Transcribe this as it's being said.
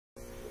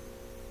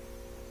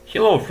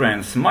Hello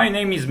friends, my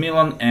name is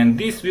Milan and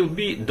this will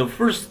be the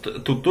first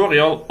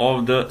tutorial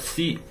of the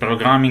C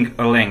programming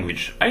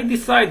language. I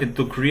decided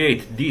to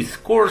create this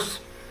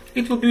course.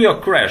 It will be a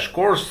crash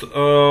course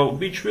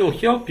which will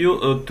help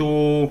you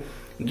to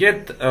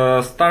get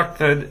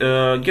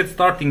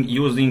starting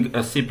using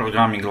a C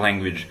programming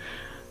language.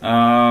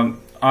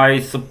 I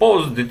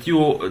suppose that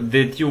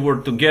you were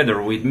together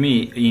with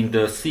me in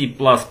the C++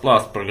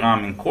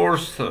 programming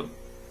course.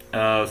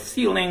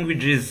 C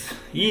language is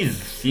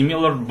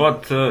similar,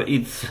 but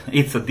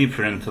it's a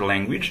different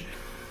language.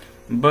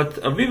 But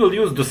we will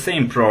use the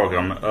same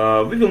program.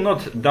 We will not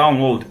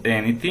download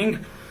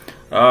anything.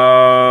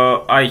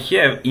 I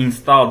have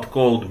installed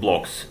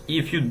CodeBlocks.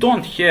 If you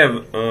don't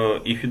have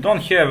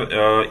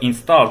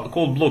installed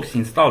CodeBlocks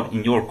installed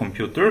in your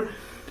computer,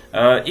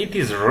 it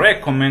is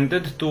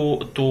recommended to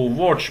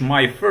watch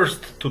my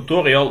first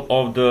tutorial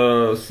of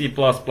the C++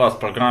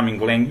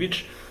 programming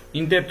language.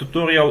 In that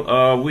tutorial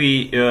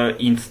we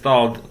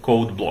installed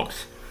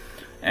CodeBlocks.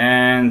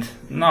 And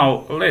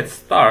now let's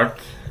start.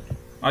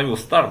 I will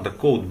start the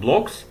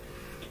CodeBlocks.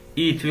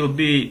 It will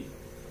be,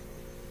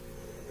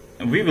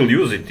 we will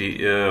use it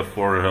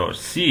for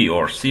C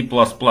or C++,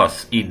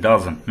 it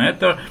doesn't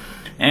matter.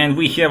 And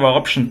we have an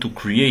option to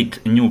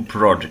create a new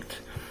project.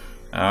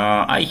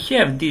 I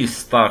have this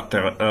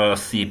starter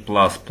C++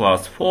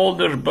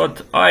 folder,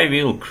 but I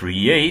will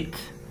create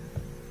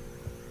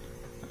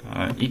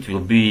it will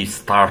be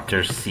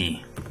starter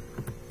C.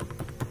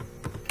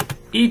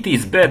 It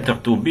is better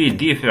to be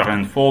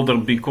different folder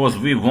because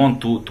we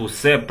want to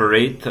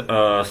separate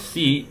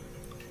C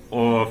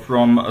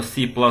from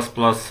C++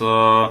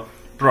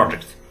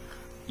 projects.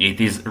 It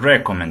is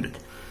recommended.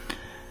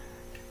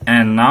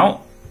 And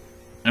now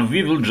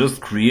we will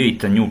just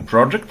create a new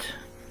project.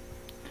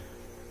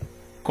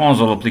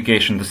 Console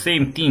application, the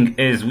same thing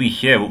as we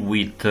have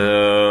with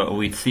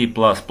C++,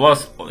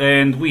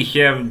 and we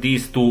have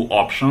these two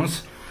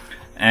options.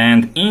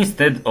 And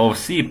instead of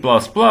C++,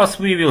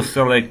 we will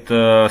select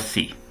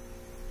C.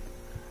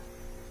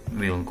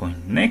 We'll go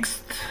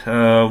next.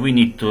 We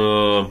need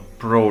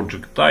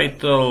project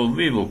title.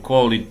 We will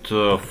call it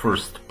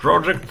first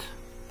project.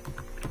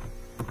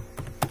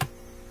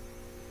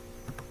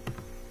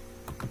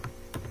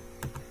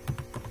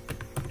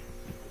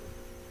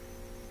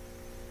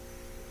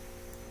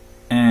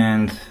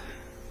 And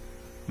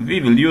we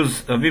will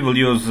use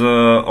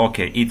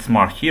okay, it's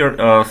marked here,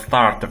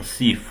 starter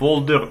C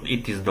folder.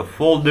 It is the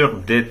folder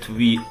that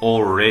we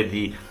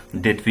already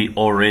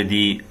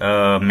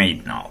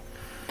made now.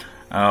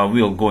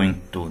 We'll go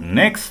into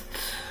next.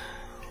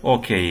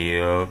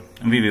 Okay,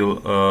 we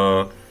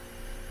will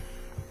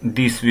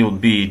this will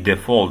be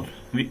default.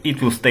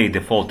 It will stay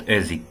default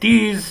as it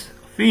is.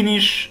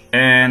 Finish,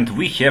 and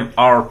we have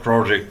our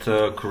project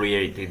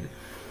created.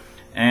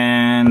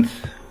 And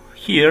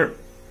here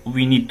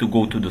we need to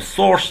go to the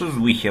sources.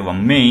 We have a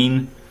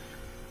main.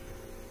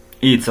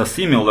 It's a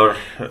similar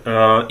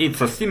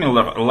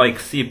like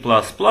C++,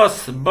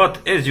 but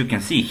as you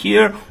can see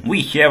here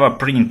we have a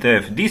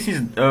printf. This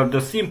is the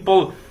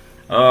simple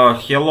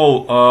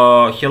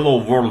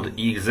hello world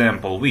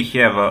example. We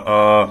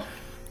have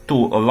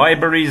two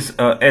libraries,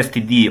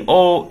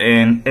 stdio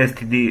and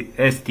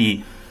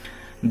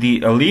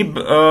stdlib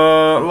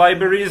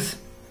libraries.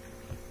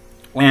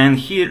 And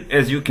here,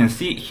 as you can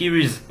see, here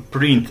is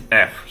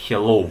printf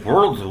hello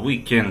world. We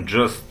can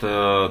just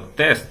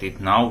test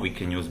it now. We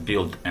can use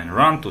build and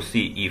run to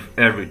see if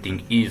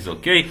everything is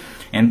okay.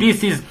 And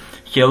this is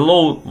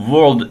hello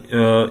world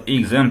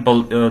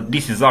example.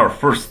 This is our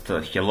first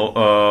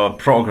hello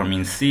program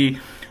in C,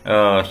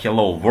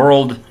 hello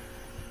world.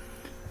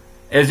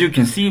 As you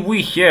can see,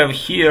 we have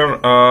here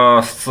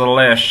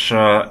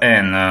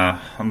 /n,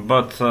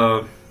 but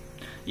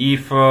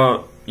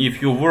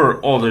if you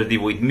were already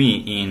with me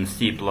in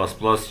C++,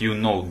 you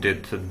know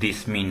that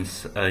this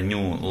means a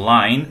new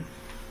line.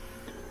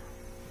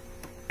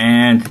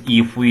 And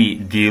if we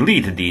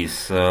delete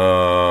this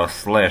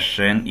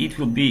 /n, it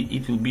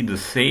will be the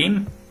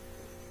same.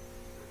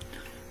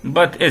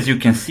 But as you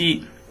can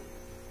see,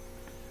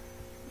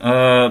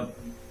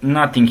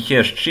 nothing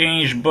has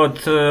changed.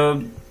 But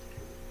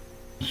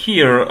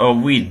here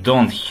we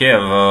don't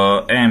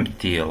have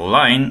empty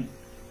line.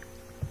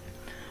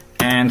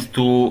 And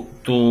to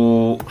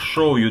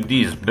show you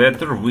this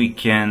better, we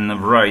can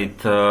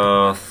write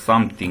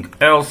something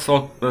else.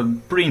 So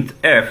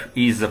printf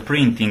is a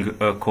printing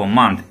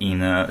command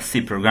in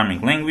C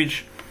programming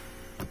language.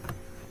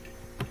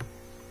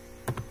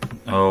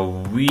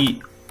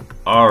 We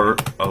are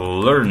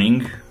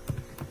learning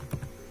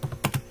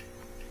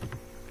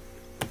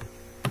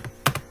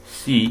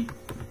C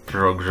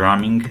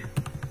programming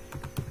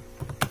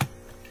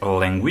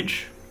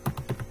language.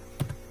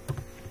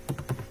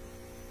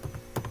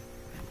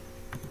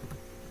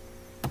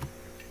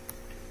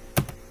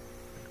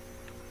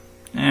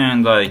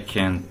 And I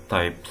can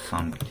type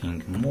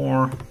something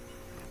more.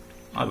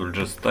 I will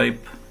just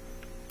type,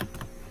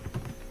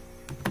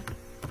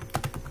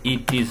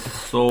 it is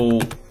so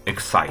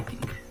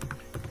exciting.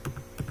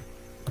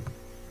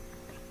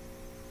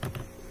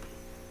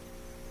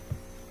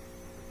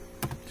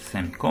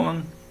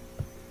 semicolon.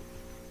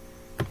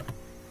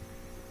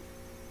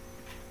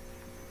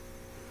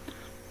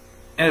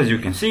 As you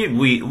can see,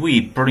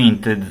 we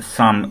printed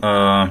some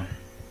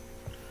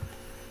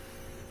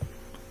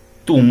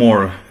 2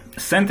 more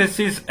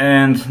sentences,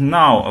 and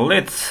now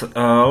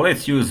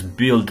let's use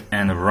build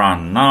and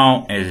run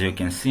now, as you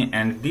can see.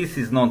 And this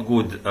is not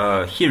good.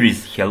 Here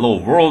is hello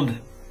world.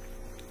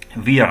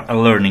 We are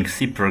learning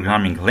C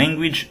programming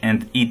language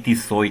and it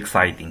is so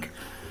exciting.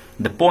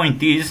 The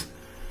point is,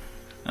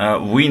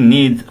 we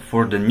need,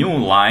 for the new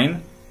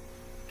line,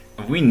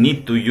 we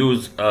need to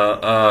use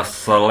a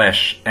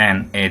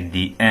 /n at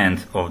the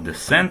end of the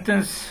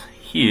sentence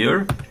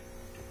here,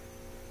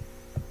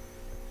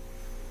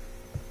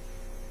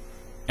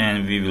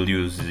 and we will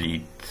use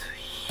it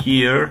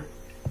here.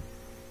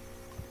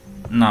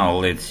 Now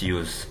let's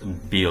use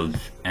build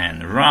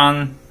and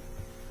run.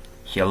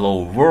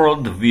 Hello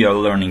world, we are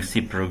learning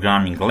C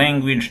programming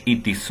language,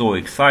 it is so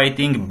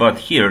exciting. But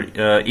here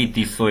it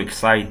is so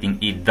exciting,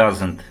 it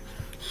doesn't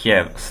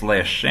have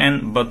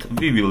 /n, but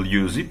we will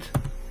use it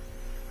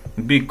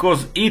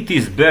because it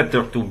is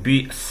better to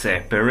be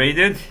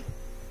separated.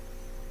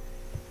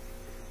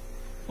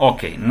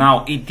 Okay,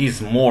 now it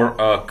is more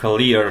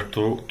clear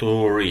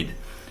to read.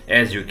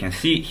 As you can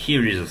see,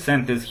 here is a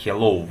sentence: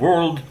 hello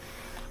world,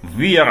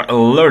 we are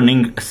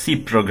learning C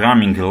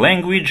programming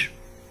language,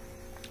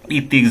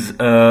 it is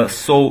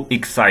so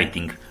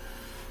exciting.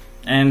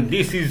 And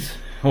this is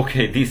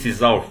okay, this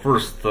is our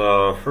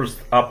first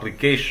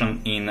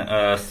application in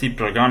C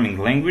programming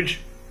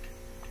language.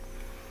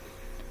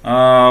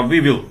 We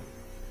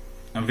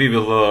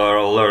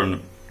will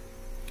learn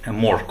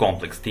more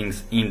complex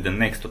things in the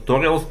next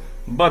tutorials,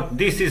 but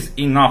this is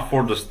enough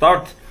for the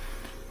start.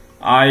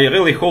 I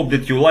really hope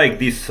that you like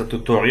this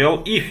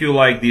tutorial. If you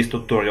like this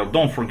tutorial,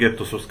 don't forget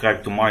to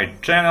subscribe to my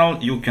channel.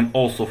 You can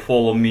also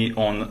follow me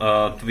on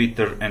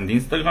Twitter and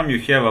Instagram. You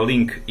have a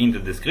link in the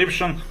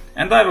description,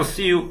 and I will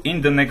see you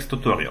in the next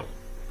tutorial.